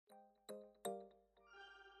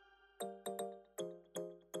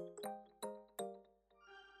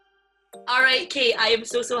All right, Kate, I am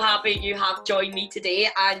so happy you have joined me today.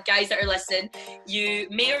 And guys that are listening, you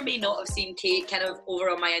may or may not have seen Kate kind of over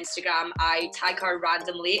on my Instagram. I tag her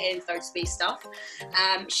randomly in Third Space stuff.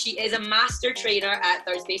 She is a master trainer at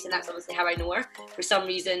Third Space, and that's obviously how I know her. For some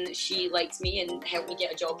reason, she liked me and helped me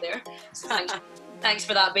get a job there. So thanks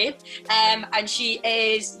for that, babe. And she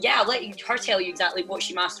is, I'll let her tell you exactly what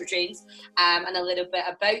she master trains and a little bit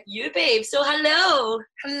about you, babe. So hello.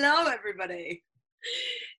 Hello, everybody.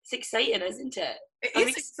 It's exciting, isn't it? It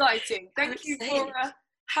is exciting. Thank you for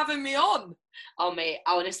having me on. Oh, mate,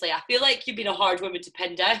 honestly, I feel like you've been a hard woman to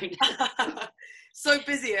pin down. So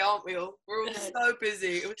busy, aren't we all? We're all so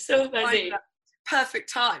busy. It was so busy.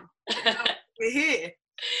 Perfect time. We're here.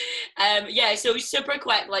 So super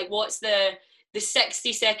quick, like, what's the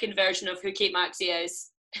 60-second version of who Kate Maxey is?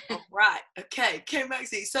 All right. Okay. Kate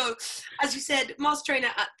Maxey. So, as you said, master trainer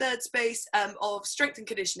at Third Space of strength and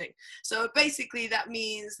conditioning. So basically, that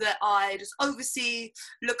means that I just oversee,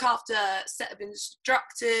 look after a set of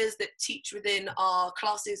instructors that teach within our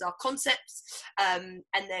classes, our concepts, and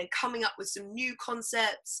then coming up with some new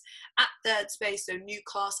concepts at Third Space. So new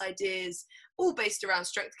class ideas, all based around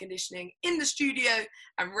strength conditioning in the studio.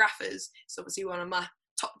 And Rafa's is obviously one of my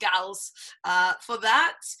top gals for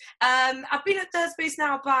that. I've been at Third Space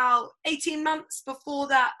now about 18 months. Before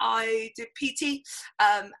that, I did PT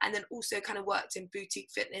and then also kind of worked in boutique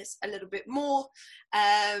fitness a little bit more.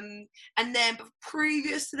 And then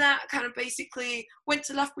previous to that, kind of basically went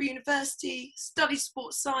to Loughborough University, studied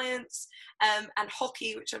sports science and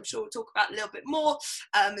hockey, which I'm sure we'll talk about a little bit more,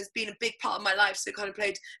 has been a big part of my life. So kind of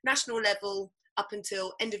played national level up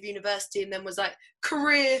until end of university, and then was like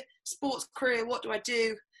sports career, what do I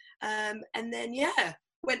do? And then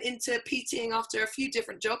went into PTing after a few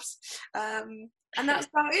different jobs, and that's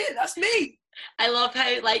about it. That's me. I love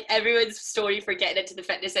how like everyone's story for getting into the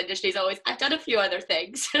fitness industry is always, I've done a few other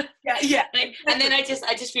things. Yeah. Like, and then I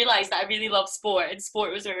just realised that I really love sport, and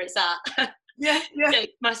sport was where it's at. Yeah.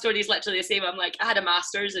 Like, my story is literally the same. I'm like, I had a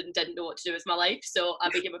master's and didn't know what to do with my life, so I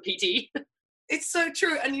became a PT. It's so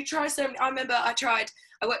true. And you try so many. I remember I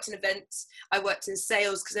worked in events, I worked in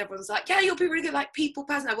sales, because everyone's like, yeah, you'll be really good, like people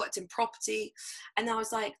person. I worked in property, and I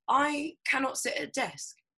was like, I cannot sit at a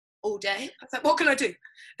desk all day. I was like, what can I do?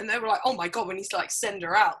 And they were like, oh my God, we need to like send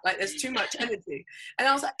her out. Like there's too much energy. And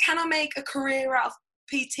I was like, can I make a career out of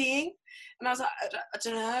PTing? And I was like, I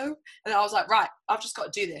don't know. And I was like, right, I've just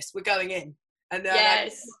got to do this. We're going in. And then I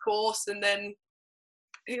did the course, and then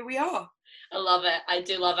here we are. I love it. I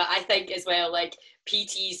do love it. I think as well, like,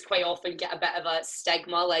 PTs quite often get a bit of a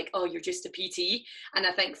stigma, like, oh, you're just a PT. And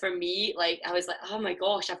I think for me, like, I was like, oh my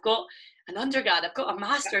gosh, I've got an undergrad, I've got a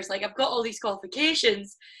master's, like, I've got all these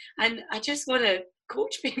qualifications, and I just want to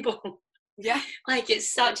coach people. Yeah. Like,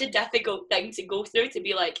 it's such a difficult thing to go through, to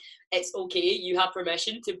be like, it's okay, you have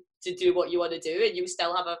permission to do what you want to do, and you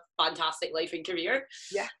still have a fantastic life and career.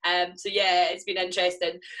 Yeah. It's been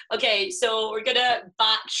interesting. Okay, so we're gonna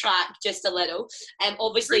backtrack just a little.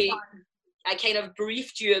 Obviously, I kind of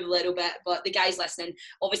briefed you a little bit, but the guys listening,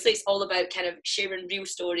 obviously it's all about kind of sharing real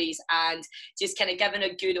stories and just kind of giving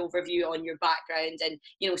a good overview on your background and,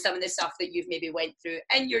 you know, some of the stuff that you've maybe went through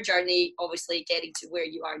in your journey, obviously getting to where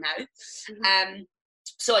you are now. Mm-hmm.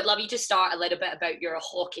 So I'd love you to start a little bit about your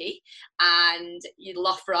hockey and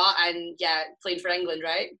Loughborough and playing for England,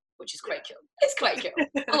 right? Which is quite cool. It's quite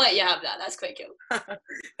cool. I'll let you have that. That's quite cool.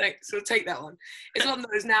 Thanks. We'll take that one. It's one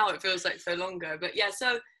of those now, it feels like so long ago. But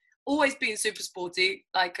so always been super sporty,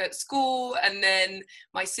 like at school. And then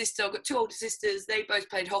my sister, I've got two older sisters, they both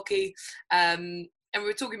played hockey. And we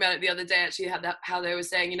were talking about it the other day, actually, how they were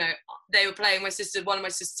saying, you know, they were playing, one of my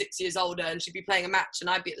sisters 6 years older, and she'd be playing a match, and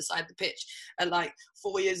I'd be at the side of the pitch at like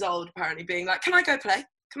 4 years old, apparently, being like, can I go play?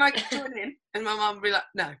 Can I join in? And my mum would be like,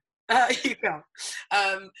 no, you can't.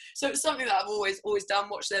 So it's something that I've always done,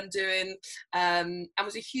 watched them doing, and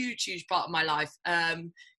was a huge part of my life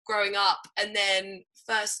growing up. And then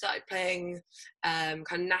first started playing kind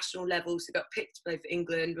of national level, so got picked to play for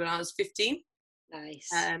England when I was 15. Nice.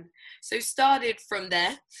 So started from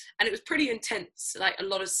there, and it was pretty intense. Like a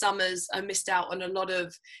lot of summers, I missed out on a lot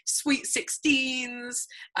of sweet 16s.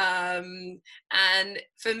 And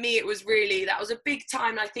for me, it was really, that was a big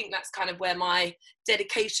time. I think that's kind of where my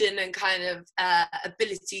dedication and kind of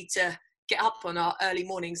ability to get up on our early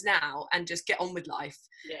mornings now and just get on with life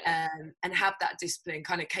and have that discipline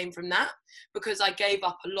kind of came from that, because I gave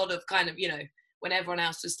up a lot of kind of, you know, when everyone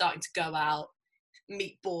else was starting to go out,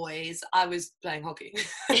 meet boys, I was playing hockey.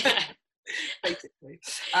 Basically.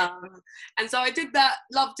 And so I did that,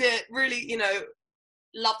 loved it, really, you know,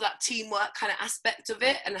 love that teamwork kind of aspect of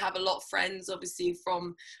it, and have a lot of friends obviously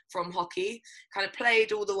from hockey. Kind of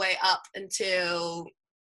played all the way up until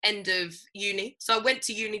end of uni. So I went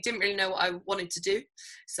to uni, didn't really know what I wanted to do.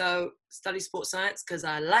 So study sports science because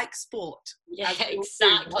I like sport. Yeah,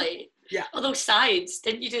 exactly. Yeah. Although science,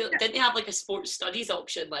 didn't you have like a sports studies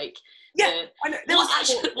option? Like, yeah, I know.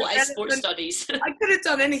 What is sports studies? I could have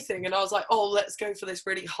done anything, and I was like, oh, let's go for this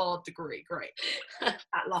really hard degree. Great. At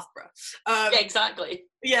Loughborough. Yeah, exactly.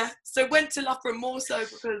 Yeah, so went to Loughborough more so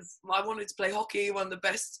because I wanted to play hockey, one of the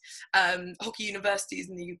best hockey universities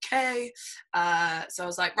in the UK. So I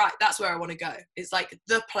was like, right, that's where I want to go. It's like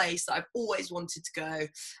the place that I've always wanted to go.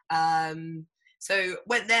 So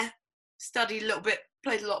went there, studied a little bit,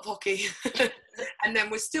 played a lot of hockey, and then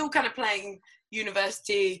we're still kind of playing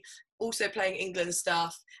university, also playing England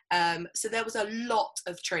stuff. So there was a lot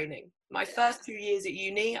of training. My first 2 years at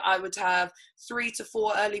uni, I would have 3 to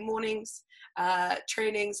 4 early mornings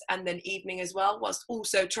trainings and then evening as well, whilst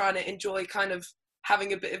also trying to enjoy kind of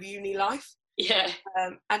having a bit of uni life. Yeah.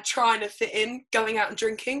 And trying to fit in going out and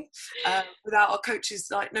drinking without our coaches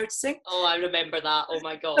like noticing. Oh, I remember that. Oh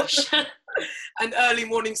my gosh. And early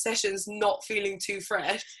morning sessions not feeling too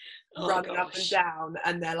fresh, running up and down,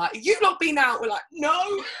 and they're like, you've not been out. We're like,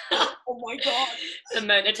 no. Oh my god, the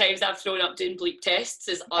amount of times I've thrown up doing bleep tests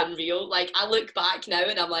is unreal. Like, I look back now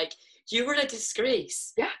and I'm like, you were a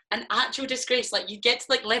disgrace. Yeah. An actual disgrace. Like, you get to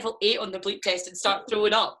like level 8 on the bleep test and start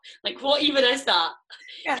throwing up. Like, what even is that?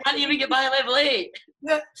 Yeah. Can't even get by level 8.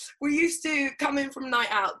 Yeah. We used to come in from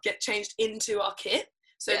night out, get changed into our kit.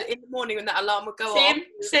 So in the morning when that alarm would go off,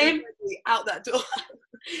 same. Out that door.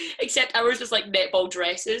 Except ours was like netball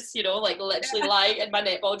dresses, you know, like literally lying in my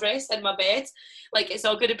netball dress in my bed, like it's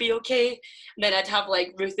all going to be okay. And then I'd have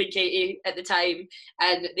like Ruth and Katie at the time,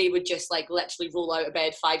 and they would just like literally roll out of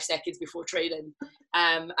bed 5 seconds before training,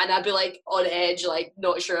 and I'd be like on edge, like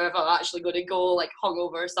not sure if I'm actually going to go, like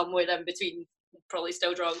hungover somewhere in between, probably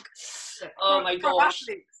still drunk. Oh my gosh.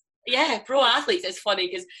 Yeah, pro athletes. It's funny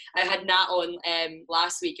because I had Nat on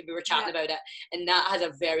last week and we were chatting about it, and Nat has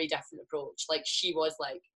a very different approach. Like, she was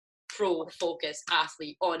like pro focus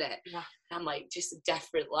athlete on it. Yeah. I'm like, just a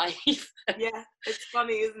different life. Yeah, it's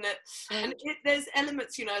funny, isn't it? And there's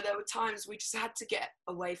elements, you know, there were times we just had to get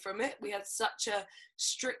away from it. We had such a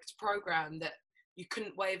strict program that you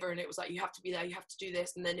couldn't waver, and it was like, you have to be there, you have to do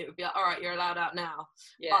this, and then it would be like, all right, you're allowed out now.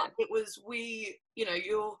 Yeah. But it was, you know,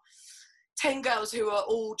 you're 10 girls who are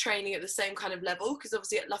all training at the same kind of level, because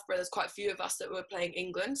obviously at Loughborough there's quite a few of us that were playing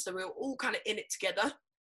England, so we were all kind of in it together.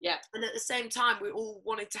 Yeah. And at the same time we all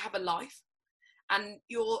wanted to have a life, and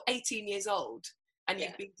you're 18 years old and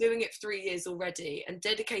you've been doing it for 3 years already and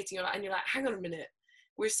dedicating your life, and you're like, hang on a minute,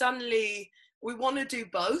 we want to do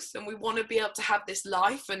both, and we want to be able to have this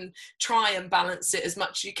life and try and balance it as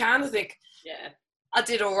much as you can. I think I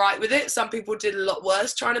did all right with it. Some people did a lot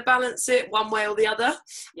worse trying to balance it one way or the other.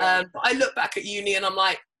 But I look back at uni and I'm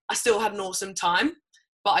like, I still had an awesome time,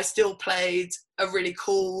 but I still played a really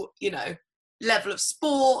cool, you know, level of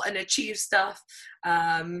sport and achieved stuff,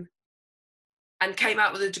 and came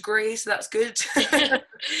out with a degree, so that's good.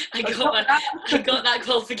 I got that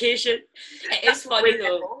qualification. It is funny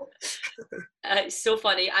though. It's so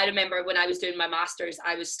funny. I remember when I was doing my masters,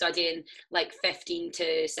 I was studying like 15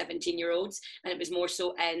 to 17 year olds, and it was more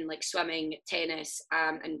so in like swimming, tennis,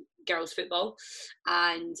 and girls football,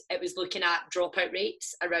 and it was looking at dropout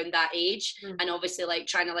rates around that age, and obviously like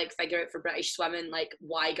trying to like figure out for British swimming like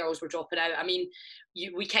why girls were dropping out. I mean,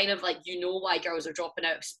 we kind of like, you know, why girls are dropping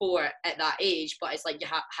out of sport at that age, but it's like you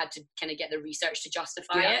had to kind of get the research to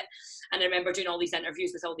justify it. And I remember doing all these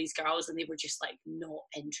interviews with all these girls, and they were just like not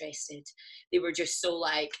interested. They were just so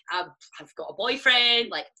like, I've got a boyfriend,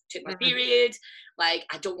 like took my period, like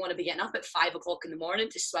I don't want to be getting up at 5 o'clock in the morning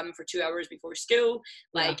to swim for 2 hours before school.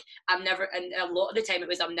 Like I'm never, and a lot of the time it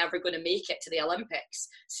was, I'm never going to make it to the Olympics.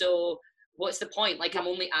 So what's the point? Like I'm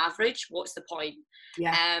only average. What's the point?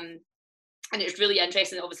 And it's really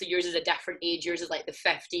interesting that obviously yours is a different age. Yours is like the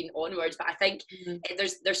 15 onwards. But I think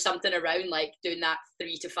there's something around like doing that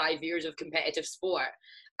 3 to 5 years of competitive sport,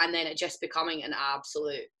 and then it just becoming an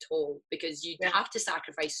absolute toll, because you have to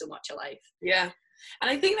sacrifice so much of life. Yeah.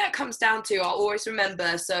 And I think that comes down to, I always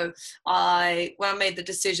remember, so when I made the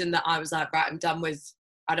decision that I was like, right, I'm done with,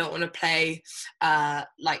 I don't want to play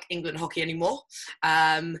like England hockey anymore.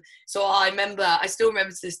 So I still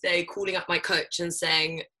remember to this day calling up my coach and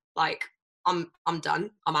saying like, I'm done,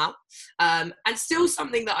 I'm out. And still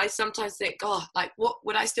something that I sometimes think, oh, like what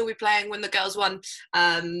would I still be playing when the girls won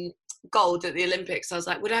gold at the Olympics? I was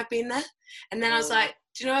like, would I have been there? And then I was like,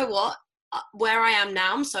 do you know what? where I am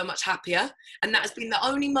now, I'm so much happier. And that has been the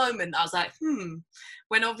only moment that I was like,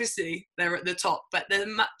 when obviously they're at the top. But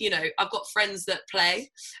then, you know, I've got friends that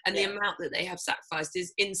play, and the amount that they have sacrificed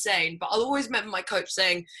is insane. But I'll always remember my coach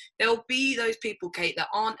saying, there'll be those people, Kate, that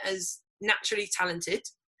aren't as naturally talented,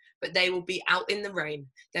 but they will be out in the rain.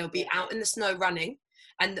 They'll be out in the snow running,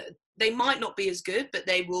 and they might not be as good, but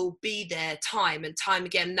they will be there time and time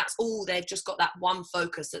again. That's all. They've just got that one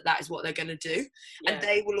focus, that is what they're going to do. Yeah. And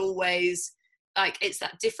they will always, like, it's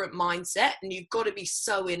that different mindset, and you've got to be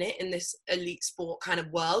so in it in this elite sport kind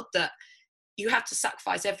of world that you have to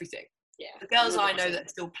sacrifice everything. Yeah. The girls 100%. I know that are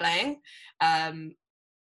still playing,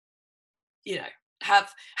 you know,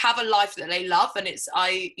 have a life that they love, and it's,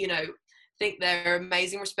 you know, think they're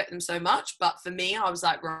amazing, respect them so much. But for me, I was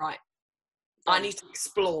like, right, I need to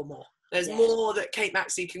explore more. There's more that Kate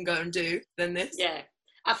Maxey can go and do than this. Yeah,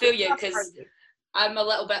 I feel you, because I'm a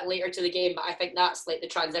little bit later to the game, but I think that's like the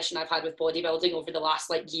transition I've had with bodybuilding over the last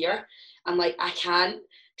like year. I'm like, I can't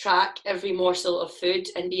track every morsel of food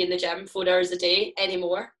and be in the gym 4 hours a day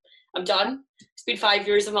anymore. I'm done. It's been 5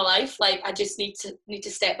 years of my life. Like, I just need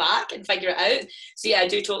to step back and figure it out. So yeah, I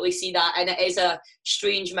do totally see that, and it is a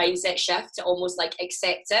strange mindset shift to almost like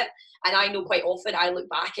accept it. And I know quite often I look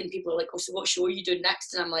back and people are like, oh, so what show are you doing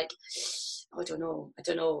next? And I'm like, oh, I don't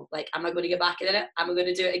know. Like, am I going to get back in it? Am I going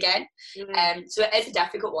to do it again? Mm-hmm. So it is a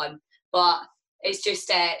difficult one, but it's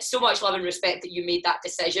just so much love and respect that you made that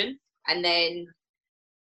decision and then,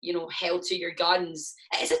 you know, held to your guns.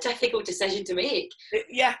 It is a difficult decision to make.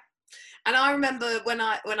 Yeah. And I remember when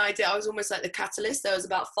I did, I was almost like the catalyst. There was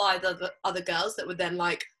about 5 other girls that were then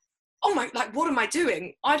like, oh my, like, what am I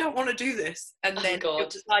doing? I don't want to do this. And then it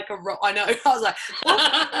was like I know. I was like,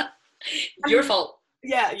 what? Your fault.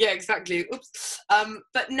 Yeah, exactly. Oops.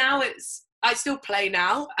 But now I still play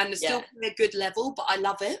now, and I still play a good level, but I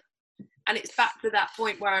love it. And it's back to that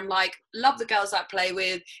point where I'm like, love the girls I play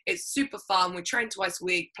with. It's super fun. We train twice a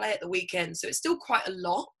week, play at the weekend. So it's still quite a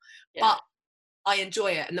lot, but I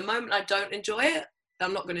enjoy it. And the moment I don't enjoy it,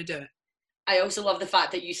 I'm not going to do it. I also love the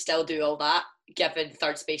fact that you still do all that, given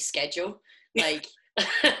Third Space schedule. Like,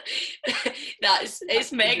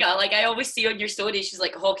 it's mega. Like, I always see on your story, she's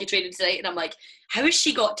like, hockey training tonight, and I'm like, how has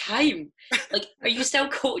she got time? Like, are you still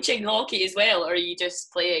coaching hockey as well, or are you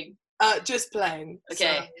just playing? Just playing.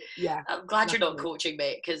 Okay. So, yeah. I'm glad you're not coaching,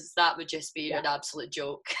 mate, because that would just be an absolute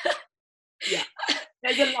joke. Yeah.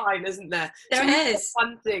 There's a line, isn't there? There is.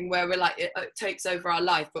 One thing where we're like, it takes over our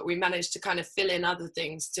life, but we manage to kind of fill in other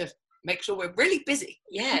things to make sure we're really busy.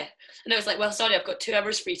 Yeah. And I was like, well, sorry, I've got 2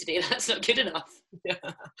 hours free today. That's not good enough. Yeah.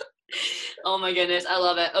 Oh my goodness, I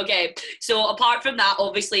love it. Okay, so apart from that,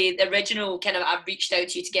 obviously the original kind of, I reached out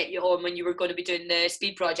to you to get you on when you were going to be doing the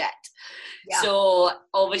speed project. Yeah. So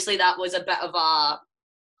obviously that was a bit of a,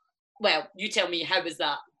 well, you tell me, how was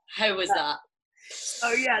that?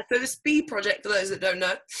 So the speed project, for those that don't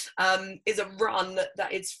know, is a run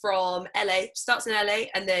that is from LA, starts in LA,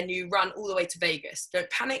 and then you run all the way to Vegas. Don't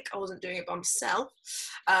panic, I wasn't doing it by myself.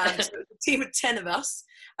 So it was a team of 10 of us,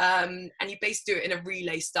 and you basically do it in a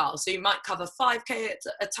relay style. So you might cover 5K at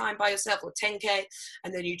a time by yourself, or 10K,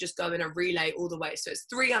 and then you just go in a relay all the way. So it's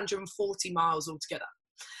 340 miles altogether.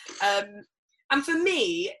 And for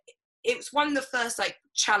me, it was one of the first like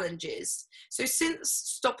challenges. So since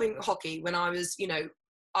stopping hockey, when I was, you know,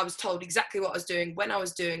 I was told exactly what I was doing, when I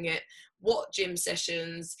was doing it, what gym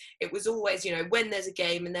sessions, it was always, you know, when there's a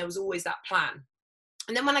game, and there was always that plan.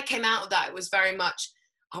 And then when I came out of that, it was very much,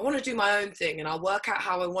 I want to do my own thing, and I'll work out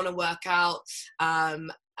how I want to work out,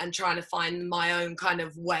 and trying to find my own kind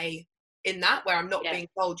of way in that, where I'm not being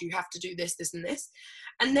told you have to do this, this and this.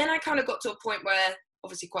 And then I kind of got to a point where,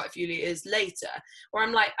 obviously quite a few years later, where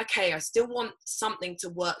I'm like, okay, I still want something to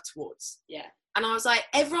work towards. Yeah. And I was like,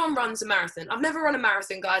 everyone runs a marathon. I've never run a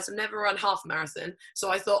marathon, guys. I've never run half a marathon. So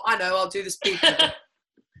I thought, I know, I'll do the speed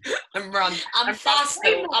and run. I'm fast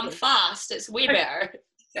though. I'm fast. It's way better.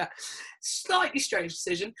 Yeah. Slightly strange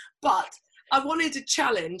decision, but I wanted a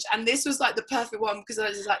challenge, and this was like the perfect one, because I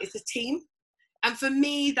was like, it's a team. And for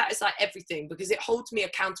me, that is like everything, because it holds me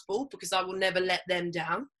accountable, because I will never let them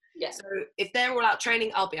down. Yeah. So if they're all out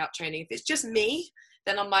training, I'll be out training. If it's just me,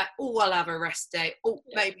 then I'm like, oh, I'll have a rest day. Oh,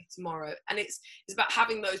 maybe tomorrow. And it's about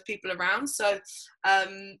having those people around. So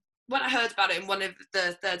when I heard about it, and one of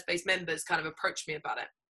the Third Space members kind of approached me about it,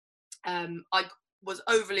 I was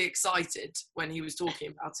overly excited when he was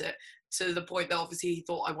talking about it, to the point that obviously he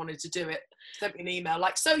thought I wanted to do it. Sent me an email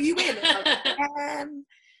like, so you in? And I was like,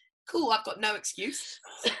 cool, I've got no excuse.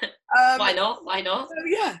 Why not? So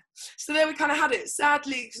yeah, so there we kind of had it.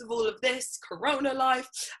 Sadly, because of all of this corona life,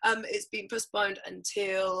 it's been postponed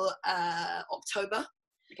until October.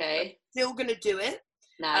 Okay. Still gonna do it.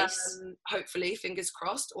 Nice. Hopefully, fingers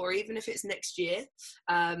crossed, or even if it's next year.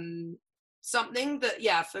 Something that,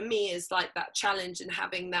 yeah, for me is like that challenge and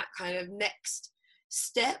having that kind of next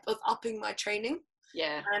step of upping my training.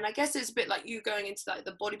 Yeah. And I guess it's a bit like you going into like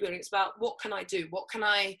the bodybuilding. It's about what can I do? What can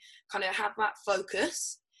I kind of have that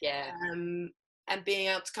focus? Yeah. And being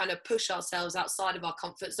able to kind of push ourselves outside of our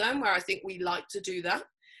comfort zone, where I think we like to do that.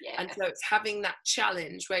 Yeah. And so it's having that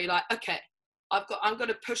challenge where you're like, okay, I'm going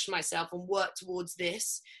to push myself and work towards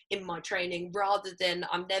this in my training, rather than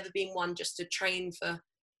I've never been one just to train for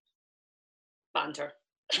banter.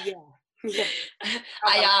 Yeah. Yeah.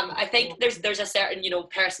 I think there's a certain,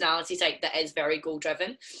 personality type that is very goal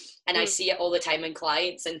driven, and I see it all the time in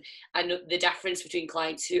clients, and I know the difference between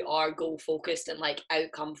clients who are goal focused and like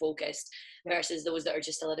outcome focused versus those that are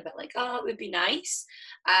just a little bit like, oh, it would be nice.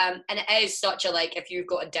 And it is such a, like, if you've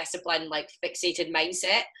got a disciplined, like fixated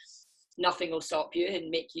mindset, nothing will stop you and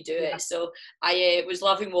make you do it. So I was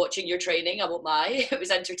loving watching your training, I won't lie. It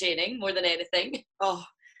was entertaining more than anything. Oh,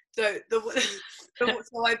 so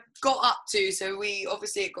so I got up to, so we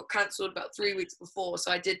obviously, it got cancelled about 3 weeks before,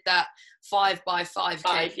 so I did that 5x5K.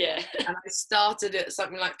 5, yeah. And I started at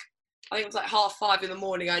something like, I think it was like 5:30 in the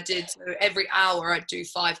morning. I did, so every hour I'd do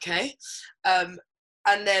 5K. And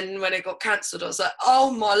then when it got cancelled, I was like,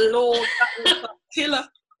 oh my Lord, that was a killer.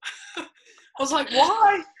 I was like,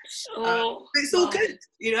 why? It's all good,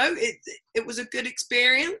 it was a good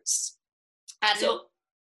experience. And so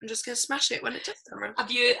I'm just gonna smash it when it does come around.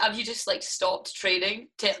 Have you just like stopped training?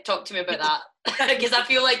 Talk to me about that, because I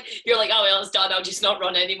feel like you're like, oh well, it's done. I'll just not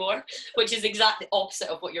run anymore, which is exactly opposite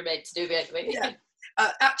of what you're meant to do, anyway. Yeah.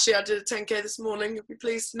 Actually, I did a 10K this morning. You'll be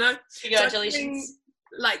pleased to know. Congratulations.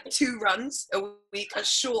 So like 2 runs a week, a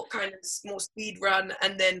short kind of more speed run,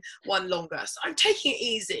 and then one longer. So I'm taking it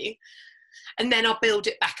easy, and then I'll build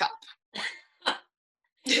it back up.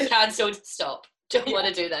 Cancelled. Stop. Don't want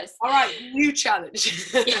to do this. All right, new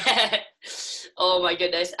challenge. Yeah. Oh my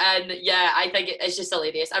goodness. And yeah, I think it's just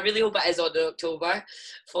hilarious. I really hope it is on in October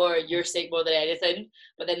for your sake more than anything.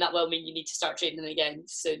 But then that will mean you need to start training again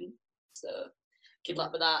soon. So good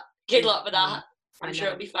luck with that. Good luck with that. I'm sure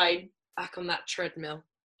it'll be fine. Back on that treadmill.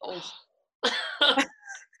 Oh.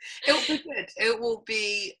 It'll be good. It will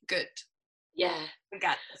be good. Yeah. We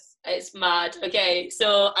got this. It's mad. Okay,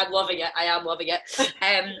 so I'm loving it. I am loving it.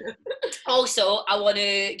 Also, I want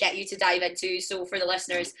to get you to dive into, so for the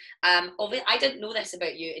listeners, I didn't know this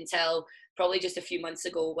about you until probably just a few months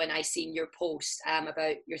ago when I seen your post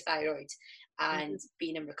about your thyroid and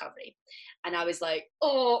being in recovery. And I was like,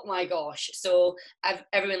 oh my gosh. So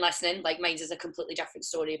everyone listening, like, mine is a completely different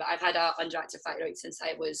story, but I've had an underactive thyroid since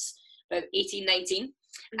I was about 18, 19.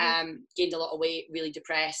 Gained a lot of weight, really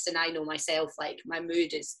depressed, and I know myself, like, my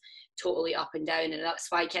mood is totally up and down, and that's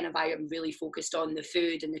why kind of I am really focused on the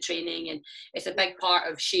food and the training, and it's a big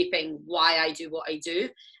part of shaping why I do what I do,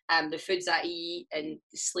 the foods I eat and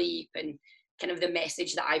the sleep and kind of the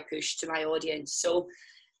message that I push to my audience. So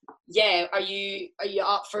yeah, are you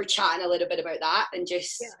up for chatting a little bit about that? And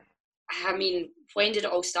just I mean, when did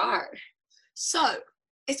it all start? So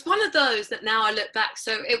it's one of those that now I look back,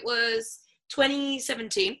 so it was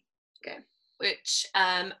 2017, which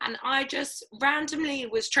and I just randomly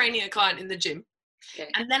was training a client in the gym,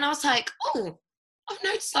 and then I was like, oh, I've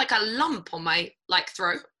noticed like a lump on my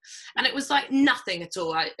throat, and it was like nothing at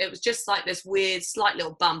all. It was just like this weird slight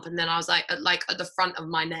little bump, and then I was like at the front of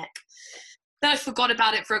my neck. Then I forgot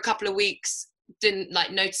about it for a couple of weeks, didn't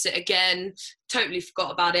notice it again, totally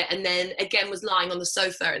forgot about it, and then again was lying on the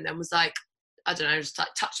sofa, and then was like, I don't know, just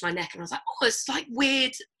touched my neck, and I was like, oh, it's like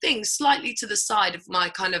weird things slightly to the side of my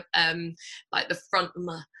kind of the front of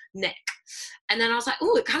my neck. And then I was like,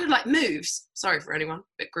 oh, it kind of moves. Sorry for anyone, a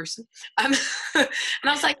bit gruesome. And I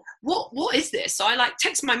was like, what is this? So I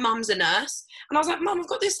texted my mum's a nurse, and I was like, Mum, I've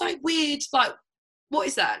got this weird, what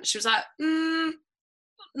is that? And she was like,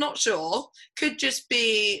 not sure. Could just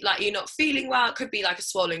be you're not feeling well. It could be a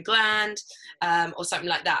swollen gland, or something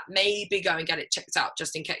like that. Maybe go and get it checked out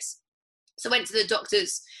just in case. So I went to the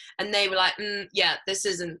doctors, and they were like, yeah, this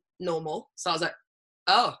isn't normal. So I was like,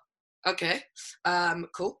 oh, okay,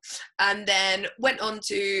 cool. And then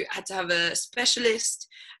had to have a specialist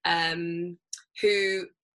who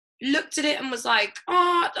looked at it and was like,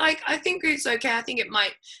 oh, I think it's okay. I think it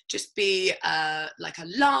might just be a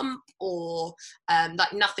lump, or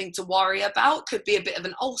nothing to worry about. Could be a bit of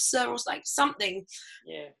an ulcer or something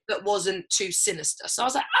that wasn't too sinister. So I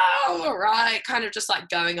was like, oh, all right, kind of just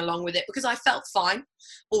going along with it, because I felt fine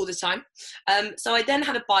all the time. So I then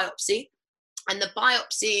had a biopsy, and the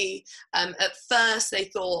biopsy, at first they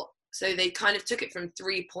thought, so they kind of took it from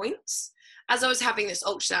 3 points, as I was having this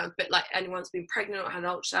ultrasound, a bit like anyone's been pregnant or had an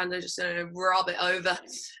ultrasound, they're just going to rub it over.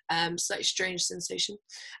 Slightly strange sensation.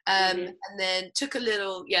 And then took a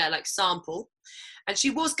little, like sample. And she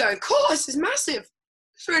was going, cool, this is massive.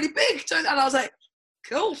 It's really big. And I was like,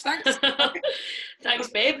 cool, thanks. Thanks,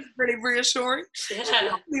 babe. Really reassuring. Yeah. She's a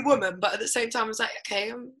lovely woman, but at the same time, I was like,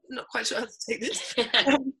 okay, I'm not quite sure how to take this.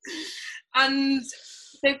 And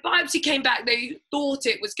the biopsy came back. They thought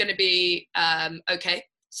it was going to be okay.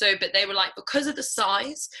 So, but they were like, because of the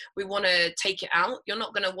size, we want to take it out. You're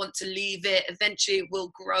not going to want to leave it. Eventually, it will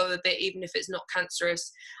grow a bit, even if it's not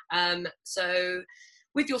cancerous. So,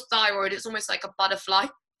 with your thyroid, it's almost like a butterfly.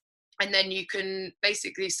 And then you can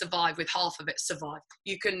basically survive with half of it.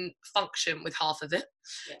 You can function with half of it.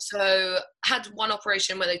 Yeah. So had one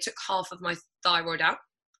operation where they took half of my thyroid out,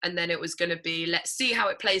 and then it was going to be, let's see how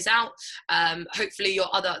it plays out. Hopefully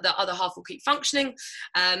the other half will keep functioning.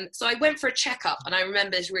 So I went for a checkup, and I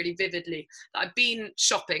remember this really vividly, that I'd been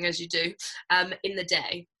shopping, as you do, in the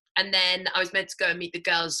day. And then I was meant to go and meet the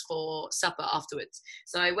girls for supper afterwards.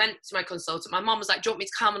 So I went to my consultant. My mum was like, do you want me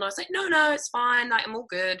to come? And I was like, no, it's fine. Like, I'm all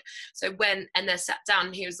good. So I went and then sat down,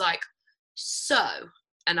 and he was like, so,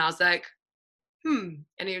 and I was like, and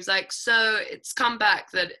he was like, so it's come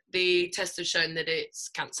back that the test has shown that it's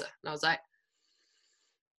cancer. And I was like,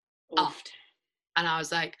 oh. And I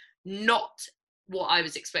was like, not what I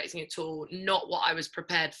was expecting at all, not what I was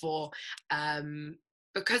prepared for.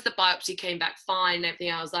 Because the biopsy came back fine and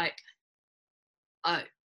everything, I was like, oh,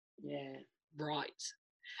 yeah, right.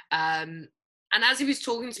 And as he was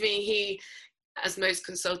talking to me, he, as most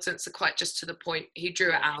consultants are quite just to the point, he drew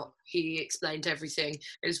it out. He explained everything.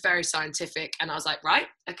 It was very scientific. And I was like, right,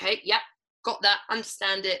 okay, yep, got that,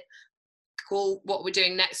 understand it. Cool, what we're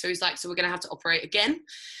doing next. So he's like, so we're going to have to operate again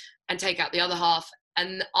and take out the other half.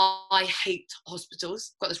 And I hate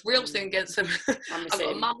hospitals. Got this real thing against them. I've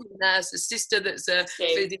got a mum who's a nurse, a sister that's a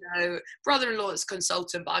physio, brother-in-law that's a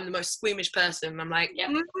consultant, but I'm the most squeamish person. I'm like,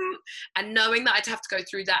 And knowing that I'd have to go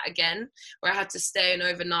through that again, where I had to stay in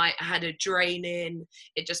overnight, I had a drain in,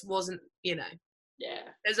 it just wasn't, Yeah.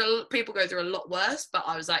 There's a lot, people go through a lot worse, but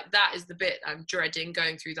I was like, that is the bit I'm dreading,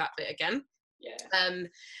 going through that bit again. And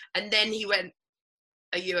then he went,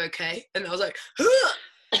 are you okay? And I was like,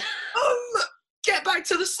 get back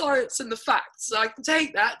to the science and the facts. So I can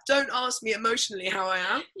take that. Don't ask me emotionally how I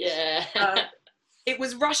am. It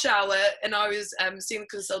was rush hour, and I was seeing a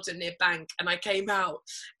consultant near Bank, and I came out,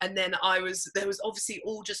 and then there was obviously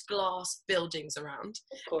all just glass buildings around.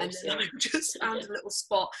 Of course, and then I just found a little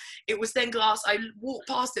spot. It was then glass. I walked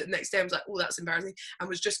past it the next day. I was like, oh, that's embarrassing, and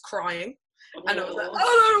was just crying. And I was like, I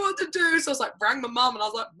don't know what to do. So I was like, rang my mum, and I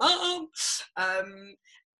was like, Mum.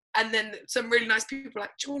 And then some really nice people were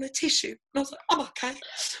like, do you want a tissue? And I was like, I'm okay,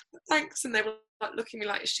 thanks. And they were like looking at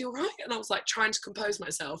me like, is she all right? And I was like trying to compose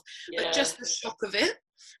myself, but just the shock of it.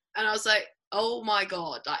 And I was like, oh my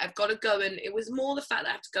God, I've got to go. And it was more the fact that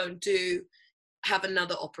I have to go and have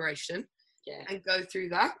another operation and go through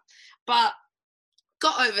that. But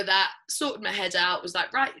got over that, sorted my head out, was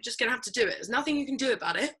like, right, you're just going to have to do it. There's nothing you can do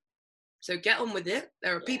about it. So get on with it.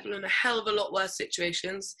 There are people in a hell of a lot worse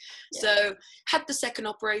situations. So had the second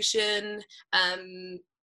operation.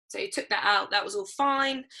 So you took that out. That was all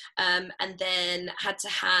fine. And then had to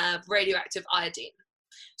have radioactive iodine.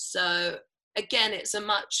 So again,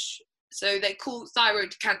 so they call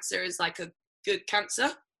thyroid cancer is like a good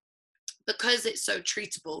cancer, because it's so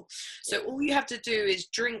treatable. So all you have to do is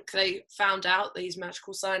drink. They found out, these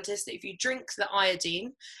magical scientists, that if you drink the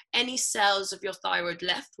iodine, any cells of your thyroid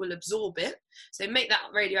left will absorb it. So they make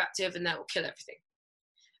that radioactive, and that will kill everything.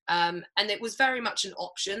 And it was very much an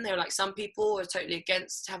option. They were like, some people are totally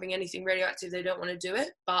against having anything radioactive. They don't want to do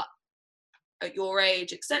it. But at your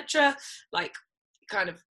age, etc., like, kind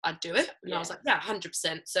of, I'd do it. And I was like, yeah,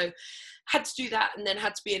 100%. So had to do that, and then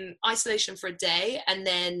had to be in isolation for a day, and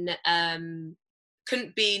then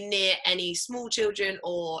couldn't be near any small children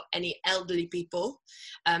or any elderly people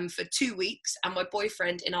for 2 weeks. And my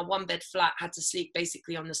boyfriend, in our one-bed flat, had to sleep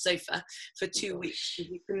basically on the sofa for 2 weeks,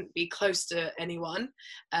 because we couldn't be close to anyone.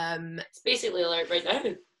 It's basically like right now.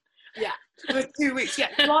 Yeah, for 2 weeks. Yeah,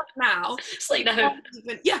 like now. It's like now.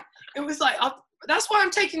 It was like, that's why I'm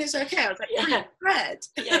taking this okay. I was like, red.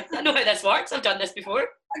 I know how this works. I've done this before.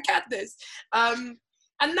 I get this. And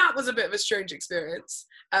that was a bit of a strange experience.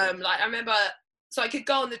 Like, I remember, so I could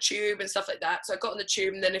go on the tube and stuff like that. So I got on the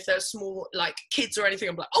tube, and then if there were small, like, kids or anything,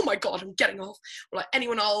 I'm like, oh my God, I'm getting off. Or like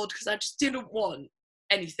anyone old, because I just didn't want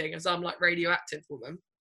anything, as I'm like radioactive woman.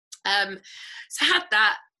 So I had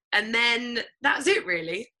that, and then that's it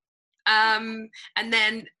really. And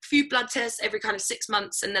then a few blood tests every kind of 6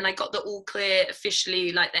 months, and then I got the all clear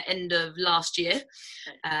officially like the end of last year.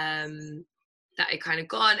 that it kind of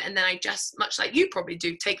gone. And then I just, much like you probably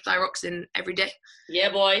do, take thyroxine every day.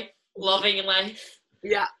 Yeah, boy. Loving life.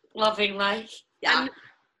 Yeah. Loving life. Yeah. And,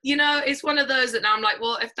 you know, it's one of those that now I'm like,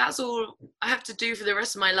 well, if that's all I have to do for the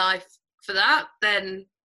rest of my life for that, then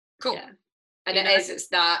cool. Yeah. And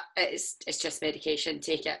it's just medication.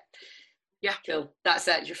 Take it. Yeah. Cool. That's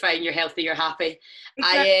it. You're fine. You're healthy. You're happy.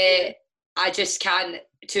 Exactly. I just can't,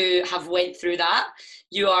 to have went through that.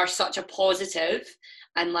 You are such a positive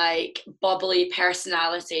and like bubbly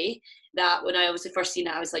personality that when I obviously first seen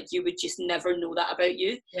it, I was like, you would just never know that about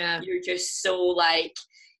you. Yeah. You're just so like,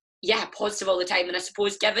 yeah, positive all the time. And I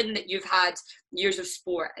suppose given that you've had years of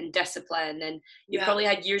sport and discipline, and you've probably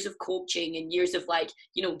had years of coaching and years of like,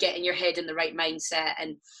 you know, getting your head in the right mindset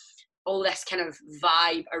and all this kind of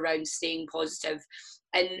vibe around staying positive.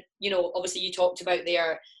 And, you know, obviously you talked about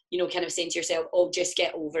there, you know, kind of saying to yourself, oh, just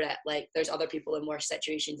get over it. Like, there's other people in worse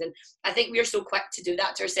situations. And I think we're so quick to do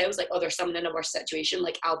that to ourselves. Like, oh, there's someone in a worse situation.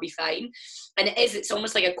 Like, I'll be fine. And it's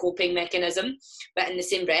almost like a coping mechanism. But in the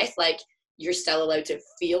same breath, like, you're still allowed to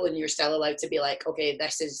feel, and you're still allowed to be like, okay,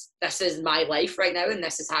 this is my life right now, and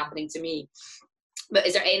this is happening to me. But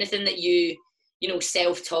is there anything that you know,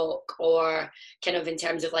 self-talk or kind of in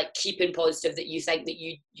terms of like keeping positive that you think that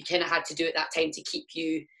you kind of had to do at that time to keep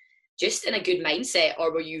you just in a good mindset?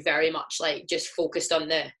 Or were you very much like just focused on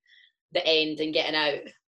the end and getting out?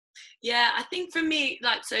 Yeah, I think for me,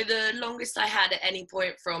 like, so the longest I had at any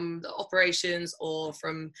point from the operations or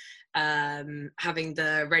from having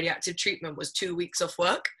the radioactive treatment was 2 weeks off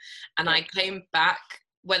work. And I came back,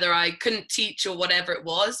 whether I couldn't teach or whatever it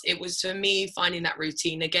was for me finding that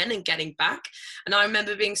routine again and getting back. And I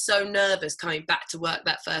remember being so nervous coming back to work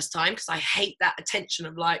that first time, because I hate that attention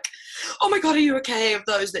of like, oh my God, are you okay? Of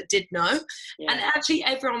those that did know. Yeah. And actually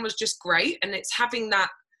everyone was just great. And it's having that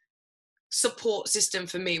support system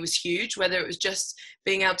for me was huge, whether it was just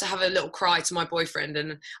being able to have a little cry to my boyfriend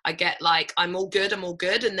and I get like, I'm all good.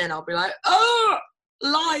 And then I'll be like, oh,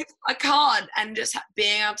 life, I can't. And just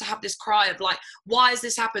being able to have this cry of like, why has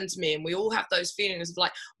this happened to me? And we all have those feelings of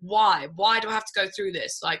like, why do I have to go through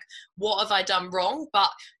this? Like, what have I done wrong? But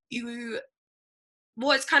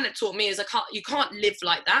what it's kind of taught me is you can't live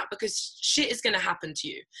like that, because shit is going to happen to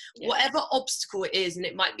you. Yeah. Whatever obstacle it is, and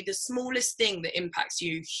it might be the smallest thing that impacts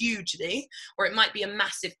you hugely, or it might be a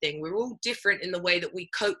massive thing. We're all different in the way that we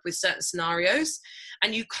cope with certain scenarios,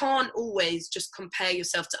 and you can't always just compare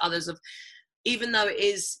yourself to others of, even though it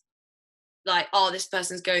is like, oh, this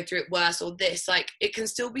person's going through it worse, or this, like, it can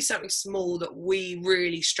still be something small that we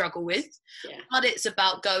really struggle with. Yeah. But it's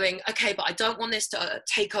about going, okay, but I don't want this to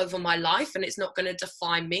take over my life, and it's not going to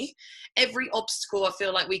define me. Every obstacle I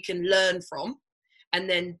feel like we can learn from and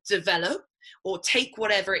then develop, or take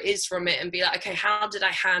whatever it is from it and be like, okay, how did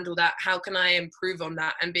I handle that? How can I improve on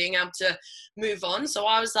that? And being able to move on. So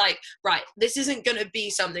I was like, right, this isn't going to be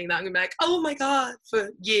something that I'm going to be like, oh my God, for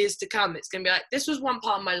years to come. It's going to be like, this was one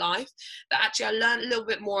part of my life that actually I learned a little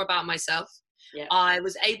bit more about myself. Yeah. I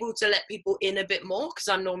was able to let people in a bit more, because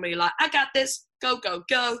I'm normally like, I got this, go.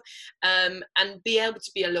 And be able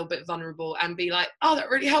to be a little bit vulnerable and be like, oh, that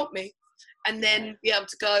really helped me. And then be able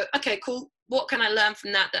to go, okay, cool. What can I learn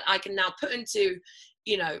from that I can now put into,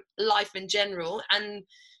 you know, life in general? And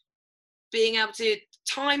being able to,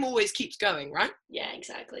 time always keeps going, right? Yeah,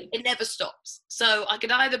 exactly. It never stops. So I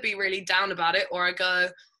could either be really down about it, or I go,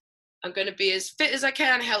 I'm going to be as fit as I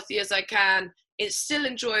can, healthy as I can. It's still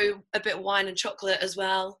enjoy a bit of wine and chocolate as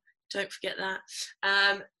well. Don't forget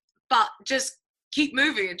that. But just keep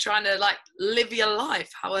moving and trying to like live your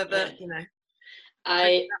life, however, you know.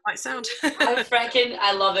 That might sound.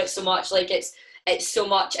 I love it so much. Like it's so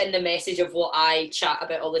much in the message of what I chat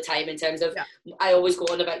about all the time, in terms of, I always go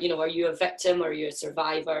on about, you know, are you a victim or are you a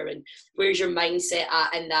survivor, and where's your mindset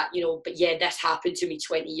at in that, you know, but yeah, this happened to me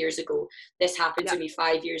 20 years ago, this happened to me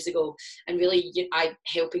 5 years ago, and really I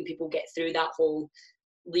helping people get through that whole,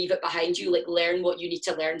 leave it behind you, like learn what you need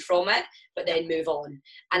to learn from it, but then move on.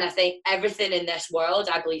 And I think everything in this world,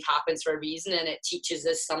 I believe, happens for a reason, and it teaches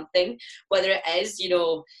us something, whether it is, you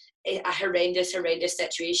know, a horrendous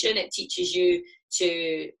situation. It teaches you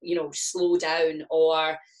to, you know, slow down,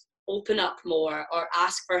 or open up more, or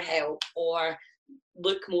ask for help, or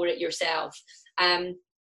look more at yourself.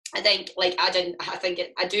 I think, like, I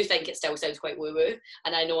do think it still sounds quite woo-woo,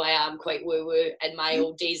 and I know I am quite woo-woo in my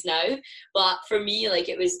old days now, but for me, like,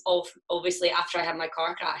 it was obviously after I had my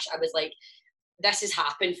car crash, I was like, this has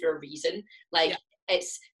happened for a reason. Like,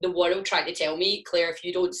 it's the world trying to tell me, Claire, if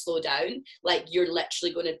you don't slow down, like, you're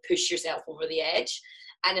literally going to push yourself over the edge.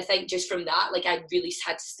 And I think just from that, like, I really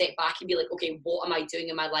had to step back and be like, okay, what am I doing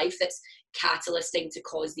in my life that's catalyzing to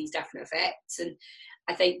cause these different effects? And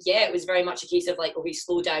I think, it was very much a case of like, okay,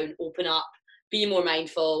 slow down, open up, be more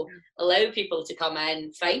mindful, allow people to come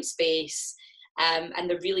in, find space. And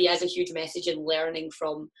there really is a huge message in learning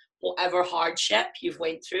from whatever hardship you've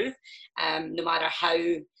went through, no matter how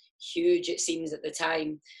huge it seems at the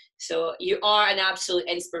time. So you are an absolute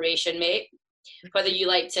inspiration, mate. Whether you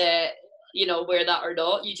like to, wear that or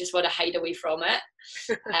not, you just want to hide away from it.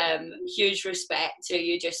 Huge respect to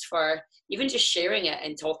you just for even just sharing it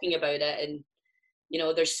and talking about it. And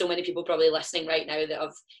there's so many people probably listening right now that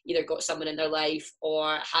have either got someone in their life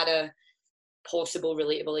or had a possible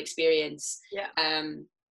relatable experience. And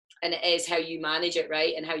it is how you manage it,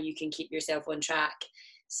 right? And how you can keep yourself on track.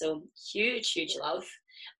 So huge love.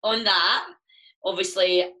 On that,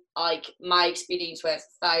 obviously, like my experience with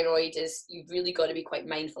thyroid is you've really got to be quite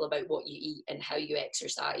mindful about what you eat and how you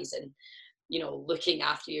exercise and, looking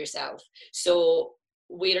after yourself. So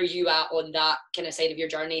where are you at on that kind of side of your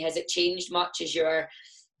journey? Has it changed much? Has your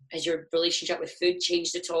relationship with food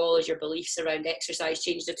changed at all? Has your beliefs around exercise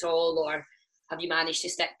changed at all? Or have you managed to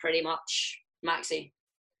stick pretty much, Maxie?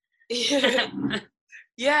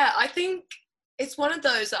 Yeah, I think it's one of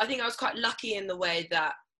those, I think I was quite lucky in the way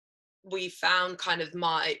that we found kind of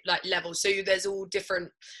my like level. So there's all different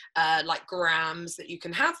like grams that you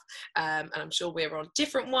can have, and I'm sure we're on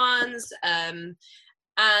different ones, and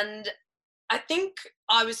I think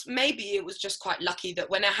it was just quite lucky that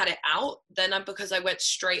when I had it out, then because I went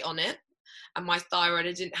straight on it and my thyroid,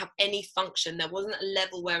 I didn't have any function. There wasn't a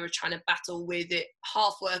level where we're trying to battle with it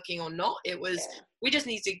half working or not. It was, we just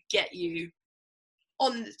need to get you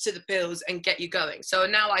on to the pills and get you going. So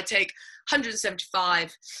now I take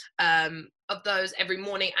 175 of those every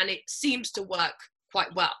morning, and it seems to work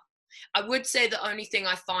quite well. I would say the only thing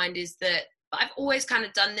I find is that I've always kind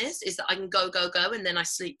of done this, is that I can go, and then I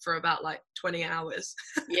sleep for about like 20 hours.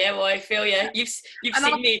 Yeah, well, I feel you.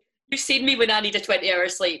 You've seen me when I need a 20-hour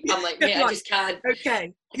sleep. I'm like, mate, I just can't.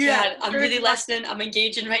 Okay. I'm really listening. I'm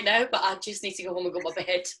engaging right now, but I just need to go home and go to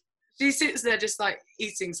bed. She sits there just like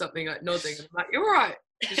eating something, like nodding. I'm like, you're right.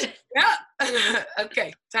 Yeah.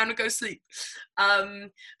 Okay, time to go sleep. But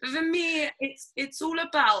for me, it's all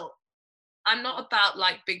about, I'm not about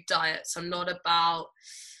like big diets. I'm not about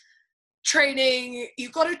training.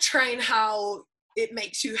 You've got to train how it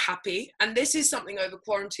makes you happy. And this is something over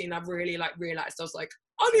quarantine I've really like realized. I was like,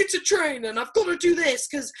 I need to train and I've got to do this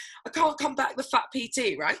because I can't come back the fat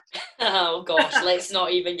PT, right? Oh gosh, let's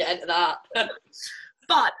not even get into that.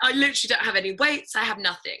 But I literally don't have any weights. I have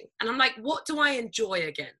nothing. And I'm like, what do I enjoy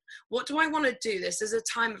again? What do I want to do? This is a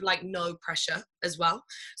time of like no pressure as well.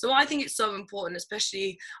 So I think it's so important,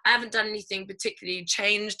 especially I haven't done anything particularly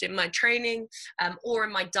changed in my training or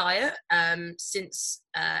in my diet since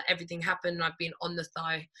everything happened. I've been on the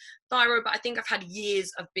thyroid, but I think I've had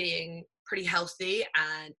years of being pretty healthy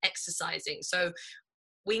and exercising. So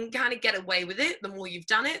we can kind of get away with it. The more you've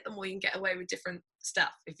done it, the more you can get away with different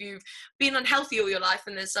stuff. If you've been unhealthy all your life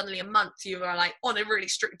and then suddenly a month you are like on a really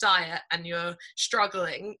strict diet and you're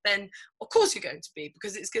struggling, then of course you're going to be,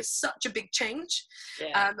 because it's such a big change.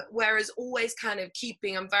 Whereas always kind of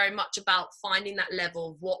I'm very much about finding that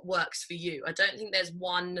level of what works for you. I don't think there's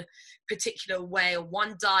one particular way or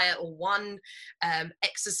one diet or one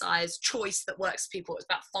exercise choice that works for people. It's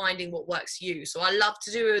about finding what works for you. So I love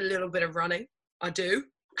to do a little bit of running. I do.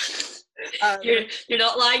 You're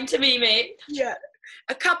not lying to me, mate. Yeah.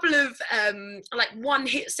 A couple of like one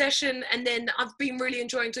hit session, and then I've been really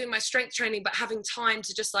enjoying doing my strength training, but having time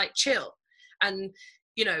to just like chill and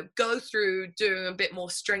go through doing a bit more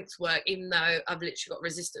strength work, even though I've literally got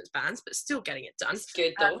resistance bands, but still getting it done. It's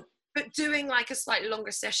good though. But doing like a slightly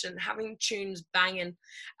longer session, having tunes banging,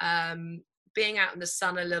 being out in the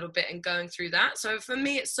sun a little bit and going through that. So for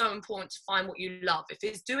me, it's so important to find what you love. If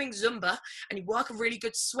it's doing Zumba and you work a really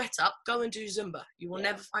good sweat up, go and do Zumba. You will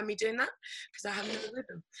never find me doing that because I have no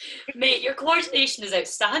rhythm. Mate, your coordination is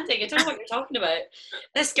outstanding. I don't know what you're talking about.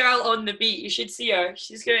 This girl on the beat, you should see her.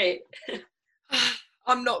 She's great.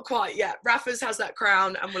 I'm not quite yet. Rafa's has that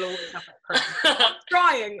crown and we'll always have that crown. I'm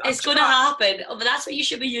trying. It's going to happen. But that's what you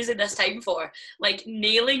should be using this time for. Like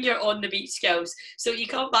nailing your on the beat skills. So you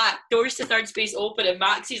come back, doors to third space open, and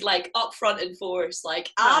Maxie's like up front in force. Like,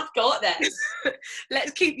 I've got this.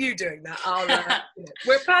 Let's keep you doing that.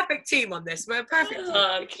 We're a perfect team on this. We're a perfect team.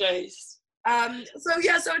 Oh, Christ.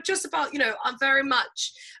 So just about, I'm very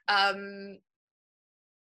much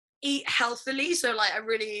eat healthily. So like I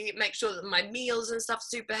really make sure that my meals and stuff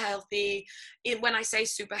super healthy. When I say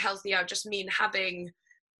super healthy, I just mean having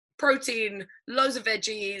protein, loads of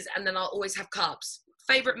veggies, and then I'll always have carbs.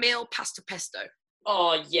 Favorite meal, pasta pesto.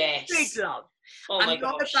 Oh yes. Big love. I'm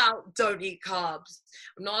not about don't eat carbs.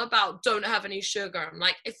 I'm not about don't have any sugar. I'm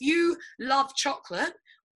like, if you love chocolate,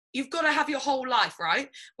 you've got to have your whole life, right?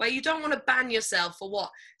 Where you don't want to ban yourself for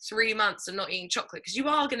 3 months of not eating chocolate, because you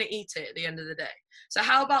are going to eat it at the end of the day. So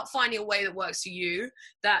how about finding a way that works for you,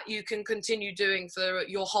 that you can continue doing for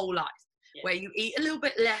your whole life, where you eat a little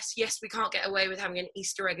bit less. Yes, we can't get away with having an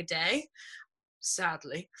Easter egg a day,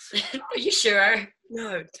 sadly. Are you sure?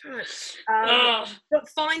 No, don't. But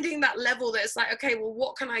finding that level that it's like, okay, well,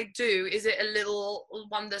 what can I do? Is it a little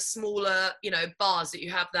one of the smaller, bars that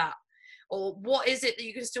you have that? Or what is it that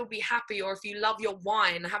you can still be happy? Or if you love your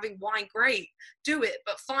wine, having wine, great, do it.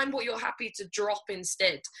 But find what you're happy to drop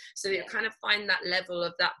instead. So that you kind of find that level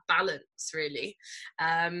of that balance, really.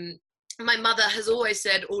 My mother has always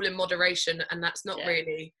said all in moderation. And that's not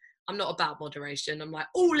really, I'm not about moderation. I'm like,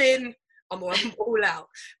 all in, I'm all out.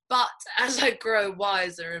 But as I grow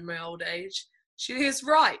wiser in my old age, she is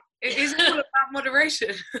right. It is all about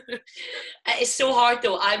moderation. It's so hard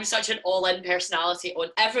though. I'm such an all-in personality on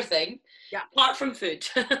everything. Yeah. Apart from food.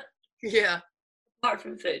 Yeah. Apart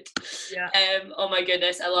from food. Yeah. Oh my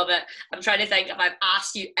goodness, I love it. I'm trying to think if I've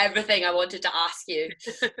asked you everything I wanted to ask you.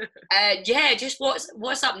 Just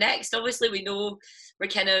what's up next? Obviously, we know we're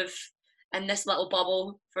kind of in this little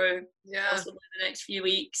bubble for possibly the next few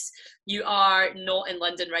weeks. You are not in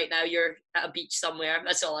London right now. You're at a beach somewhere.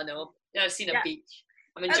 That's all I know. I've seen a beach.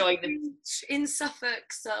 I'm enjoying the beach in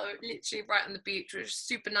Suffolk, so literally right on the beach, which is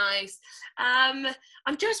super nice. I'm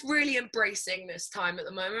just really embracing this time at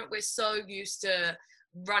the moment. We're so used to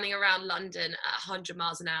running around London at 100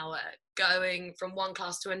 miles an hour, going from one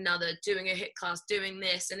class to another, doing a HIIT class, doing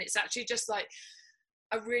this, and it's actually just like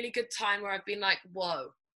a really good time where I've been like, whoa,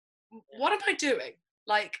 what am I doing?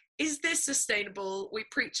 Like, is this sustainable? I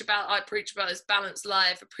preach about this balanced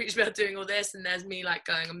life. I preach about doing all this, and there's me like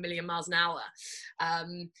going a million miles an hour.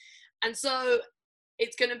 And so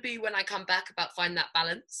it's going to be when I come back about finding that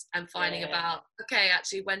balance and finding about, okay,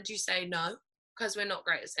 actually, when do you say no? Because we're not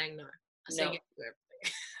great at saying no. I say yes to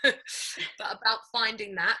everything. But about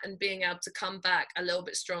finding that and being able to come back a little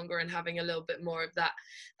bit stronger and having a little bit more of that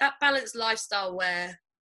balanced lifestyle where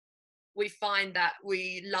we find that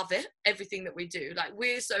we love it, everything that we do. Like,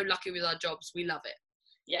 we're so lucky with our jobs, we love it.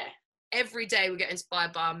 Yeah. Every day we get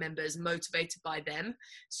inspired by our members, motivated by them,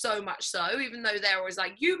 so much so, even though they're always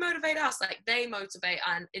like, you motivate us, like they motivate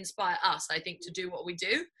and inspire us, I think, to do what we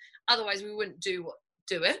do. Otherwise we wouldn't do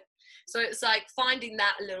it. So it's like finding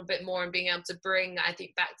that a little bit more and being able to bring, I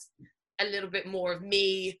think, back a little bit more of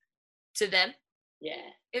me to them.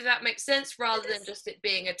 Yeah. If that makes sense, rather than just it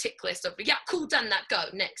being a tick list of, yeah, cool, done that, go,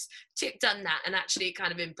 next, tick, done that, and actually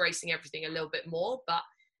kind of embracing everything a little bit more, but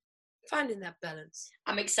finding that balance.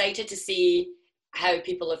 I'm excited to see how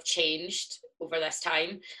people have changed over this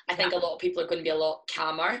time. I think a lot of people are going to be a lot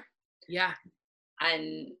calmer. Yeah.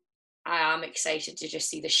 And I am excited to just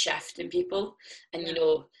see the shift in people and,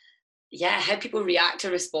 how people react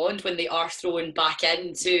or respond when they are thrown back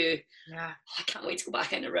into, I can't wait to go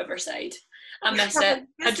back into Riverside. I miss it.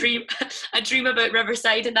 I dream about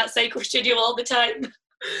Riverside and that cycle studio all the time.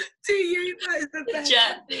 Do you? That is the best.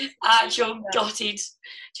 Yeah, actual dotted.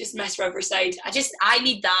 Just miss Riverside. I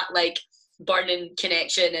need that like burning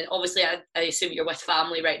connection. And obviously, I assume you're with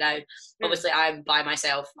family right now. Obviously, I'm by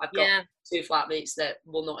myself. I've got 2 flatmates that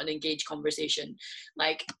will not engage conversation.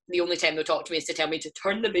 Like, the only time they'll talk to me is to tell me to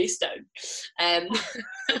turn the bass down.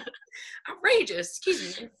 Outrageous.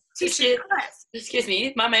 Excuse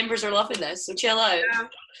me, my members are loving this, so chill out.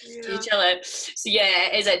 Yeah. Chill out. So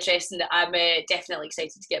it is interesting. I'm definitely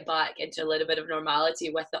excited to get back into a little bit of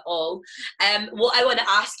normality with it all. What I want to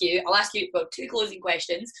ask you, I'll ask you about 2 closing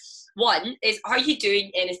questions. One is, are you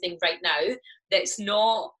doing anything right now that's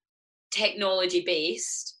not technology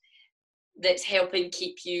based that's helping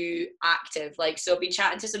keep you active? Like, so I've been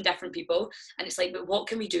chatting to some different people and it's like, but what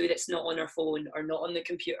can we do that's not on our phone or not on the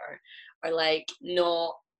computer or like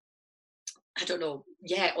not, I don't know,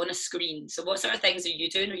 on a screen? So what sort of things are you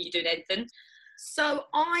doing? Are you doing anything? So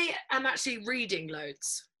I am actually reading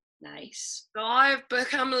loads. Nice. So I've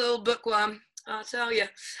become a little bookworm, I'll tell you.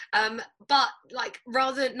 But like,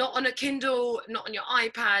 rather not on a Kindle, not on your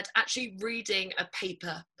iPad, actually reading a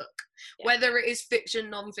paper book. Whether it is fiction,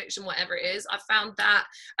 non-fiction, whatever it is, I found that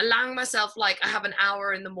allowing myself, like, I have an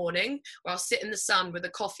hour in the morning where I'll sit in the sun with a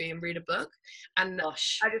coffee and read a book, and I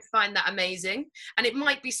just find that amazing. And it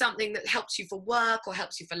might be something that helps you for work or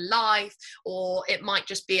helps you for life, or it might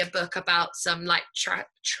just be a book about some like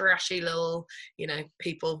trashy little,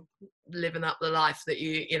 people living up the life that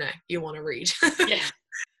you want to read.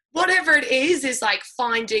 Whatever it is like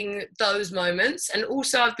finding those moments. And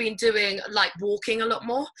also I've been doing like walking a lot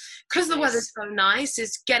more because the weather's so nice,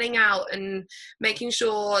 is getting out and making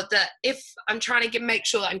sure that if I'm trying to make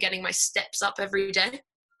sure that I'm getting my steps up every day.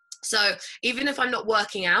 So even if I'm not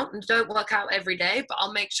working out, and don't work out every day, but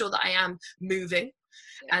I'll make sure that I am moving.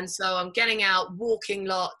 Yeah. And so I'm getting out, walking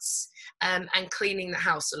lots, and cleaning the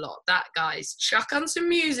house a lot. That, guys, chuck on some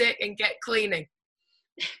music and get cleaning.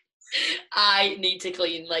 I need to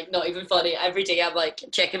clean, like, not even funny. Every day I'm like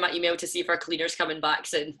checking my email to see if our cleaner's coming back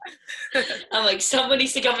soon. I'm like, someone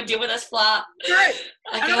needs to come and deal with this flat. Right.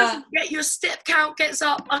 And get your step count gets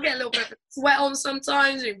up. I get a little bit of sweat on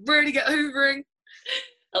sometimes. You really get hoovering.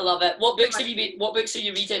 I love it. What books are you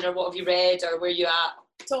reading, or what have you read, or where are you at?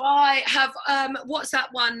 So I have what's that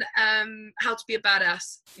one? How to Be a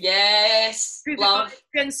Badass. Yes. Love.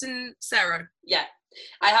 Jensen Sero. Yeah.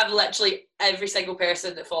 I have literally every single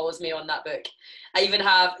person that follows me on that book. I even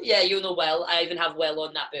have, you'll know Will. I even have Will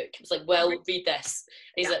on that book. It's like, Will, read this.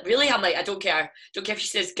 And he's like, really? I'm like, I don't care. Don't care if she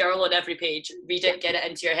says girl on every page. Read it, get it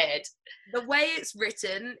into your head. The way it's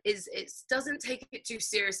written is it doesn't take it too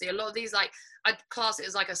seriously. A lot of these, like, I'd class it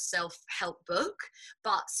as like a self-help book,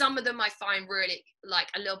 but some of them I find really like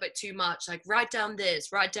a little bit too much, like write down this,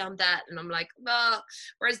 write down that, and I'm like,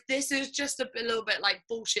 whereas this is just a little bit like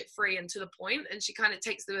bullshit free and to the point, and she kind of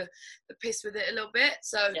takes the piss with it a little bit.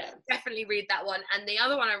 So definitely read that one. And the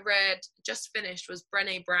other one I read, just finished, was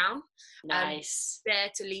Brené Brown. Nice. Dare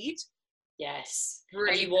to Lead. Yes.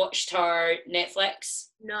 Really? Have you watched her Netflix?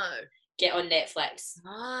 No. Get on Netflix.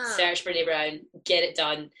 Search Brené Brown. Get it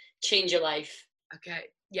done. Change your life. Okay.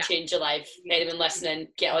 Yeah. Change your life. Anyone listening,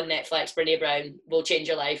 get on Netflix. Brené Brown will change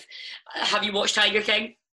your life. Have you watched Tiger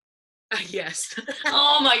King? Yes.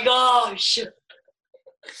 Oh my gosh.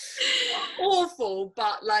 Awful,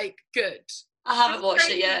 but like good. I haven't watched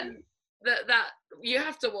it yet. That you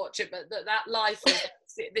have to watch it, but that life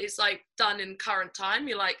is like done in current time.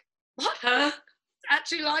 You're like, what? Huh?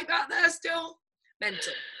 Actually like that there still?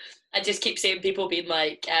 Mental. I just keep seeing people being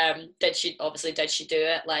like, did she do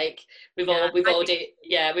it? Like, we've all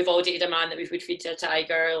dated a man that we would feed to a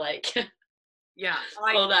tiger, like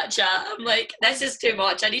all that chat. I'm like, this is too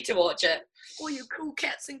much. I need to watch it. All you cool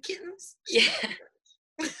cats and kittens. Yeah.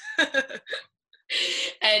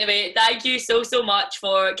 Anyway, thank you so much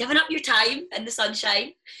for giving up your time in the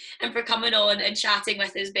sunshine and for coming on and chatting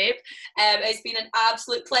with us, babe. It's been an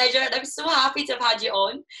absolute pleasure, and I'm so happy to have had you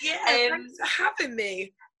on. Yeah, thanks for having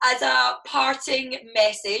me. As a parting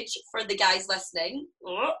message for the guys listening,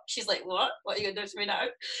 she's like, what are you going to do to me now?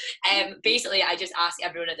 Basically, I just ask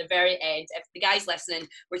everyone at the very end, if the guys listening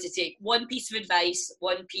were to take one piece of advice,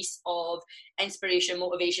 one piece of inspiration,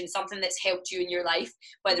 motivation, something that's helped you in your life,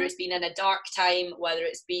 whether it's been in a dark time, whether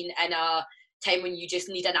it's been in a time when you just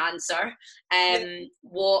need an answer,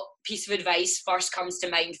 what piece of advice first comes to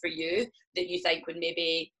mind for you that you think would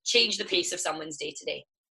maybe change the pace of someone's day to day?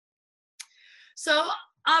 So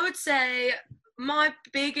I would say my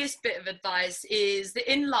biggest bit of advice is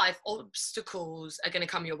that in life, obstacles are going to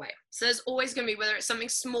come your way. So there's always going to be, whether it's something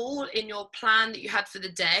small in your plan that you had for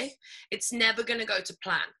the day, it's never going to go to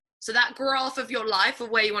plan. So that graph of your life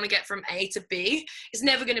of where you want to get from A to B is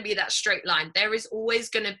never going to be that straight line. There is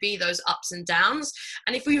always going to be those ups and downs.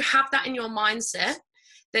 And if you have that in your mindset,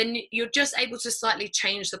 then you're just able to slightly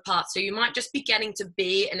change the path. So you might just be getting to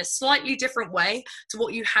B in a slightly different way to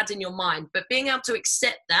what you had in your mind. But being able to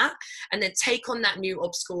accept that and then take on that new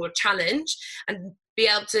obstacle or challenge and be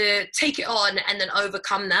able to take it on and then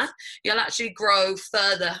overcome that, you'll actually grow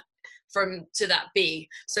further to that B.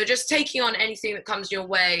 So just taking on anything that comes your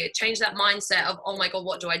way, change that mindset of, oh my God,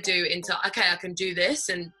 what do I do, into, okay, I can do this,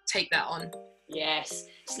 and take that on. Yes.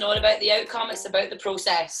 It's not about the outcome, it's about the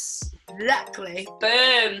process. Exactly.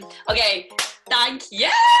 Boom. Okay. Thank you.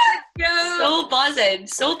 So buzzing.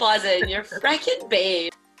 You're freaking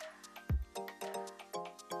babe.